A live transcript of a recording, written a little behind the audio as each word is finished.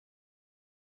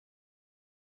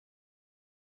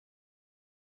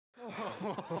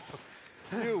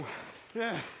You.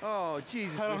 Yeah. Oh,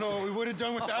 Jesus. I don't know what we would have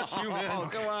done without you, man. Oh,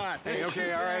 come on. Hey,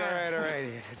 okay, all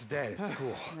right. It's dead. It's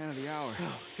cool. Man of the hour.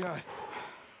 God.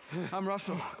 I'm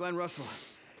Russell, Glenn Russell.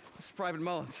 This is Private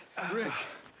Mullins. Rick.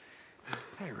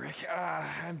 Hey, Rick.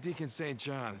 I'm Deacon St.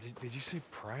 John. Did you say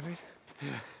private? Yeah.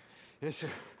 Yes, sir.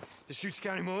 The Deschutes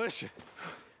County Militia.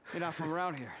 You're not from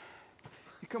around here.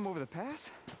 You come over the pass?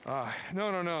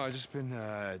 No. I've just been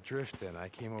drifting. I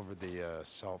came over the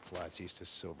salt flats east of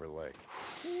Silver Lake.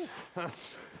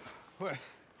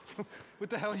 What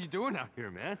the hell are you doing out here,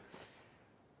 man?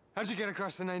 How'd you get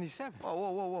across the 97?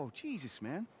 Whoa. Jesus,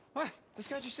 man. What? This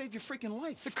guy just saved your freaking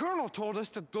life. The colonel told us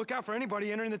to look out for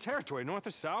anybody entering the territory, north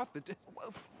or south.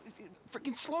 Well,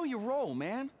 freaking slow your roll,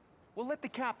 man. We'll let the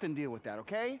captain deal with that,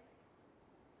 okay?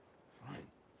 Fine.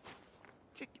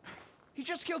 He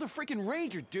just killed a freaking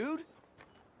ranger, dude.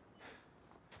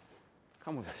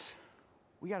 Come with us.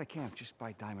 We got a camp just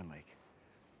by Diamond Lake.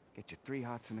 Get you 3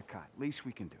 hots in the cot. Least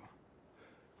we can do.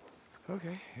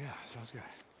 Okay, yeah, sounds good.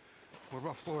 What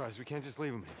about Flores? We can't just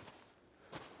leave him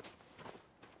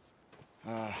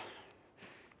here.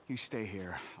 You stay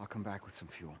here. I'll come back with some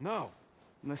fuel. No.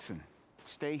 Listen,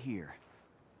 stay here.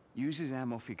 Use his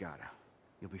ammo if you gotta.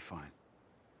 You'll be fine.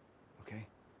 Okay?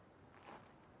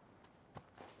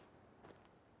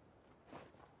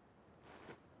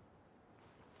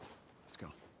 Let's go.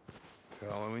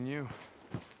 Following you.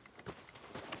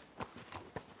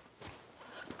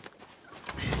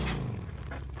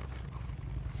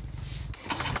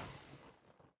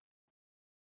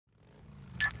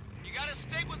 You gotta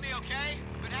stick with me, okay?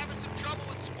 Been having some trouble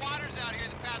with squatters out here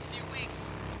the past few weeks.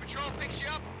 Patrol picks you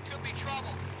up, could be trouble.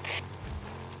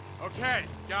 Okay,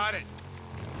 got it.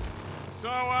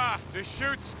 So,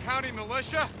 Deschutes County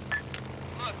Militia?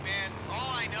 Look, man,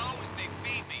 all I know is they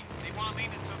feed me. They want me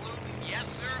to salute and yes,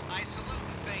 sir, I salute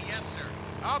and say yes, sir.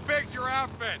 How big's your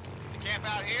outfit? The camp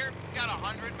out here, got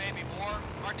 100, maybe more.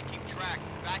 Hard to keep track.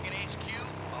 Back at HQ,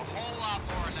 a whole lot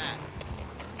more than that.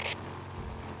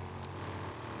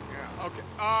 Yeah, okay.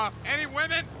 Any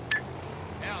women?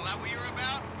 Hell, that what you're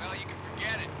about? Well, you can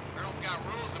forget it. Colonel's got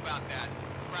rules about that.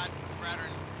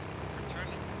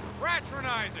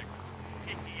 Fraternizing.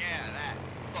 Yeah, that.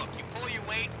 Look, you pull your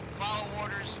weight, follow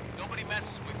orders, nobody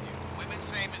messes with you. Women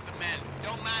same as the men.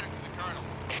 Don't matter to the colonel.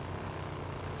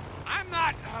 I'm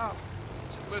not...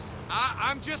 listen,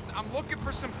 I'm looking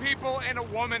for some people and a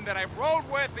woman that I rode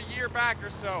with a year back or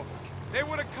so. They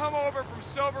would have come over from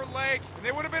Silver Lake, and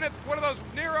they would have been at one of those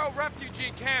Nero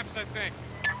refugee camps, I think.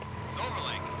 Silver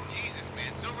Lake? Jesus,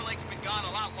 man, Silver Lake's been gone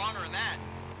a lot longer than that.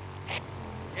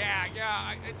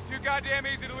 Yeah, it's too goddamn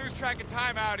easy to lose track of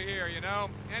time out here, you know?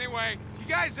 Anyway, you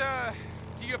guys,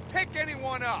 do you pick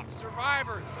anyone up?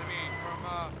 Survivors, I mean,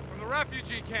 from the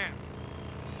refugee camp?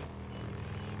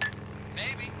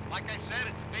 Maybe. Like I said,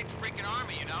 it's a big freaking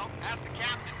army, you know? Ask the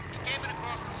captain. He came in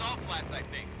across the salt flats, I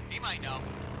think. He might know.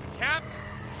 Cap?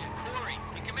 Yeah, Corey.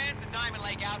 He commands the Diamond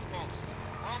Lake outpost.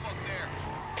 We're almost there.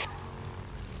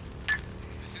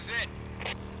 This is it.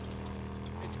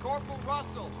 It's Corporal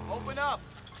Russell. Open up.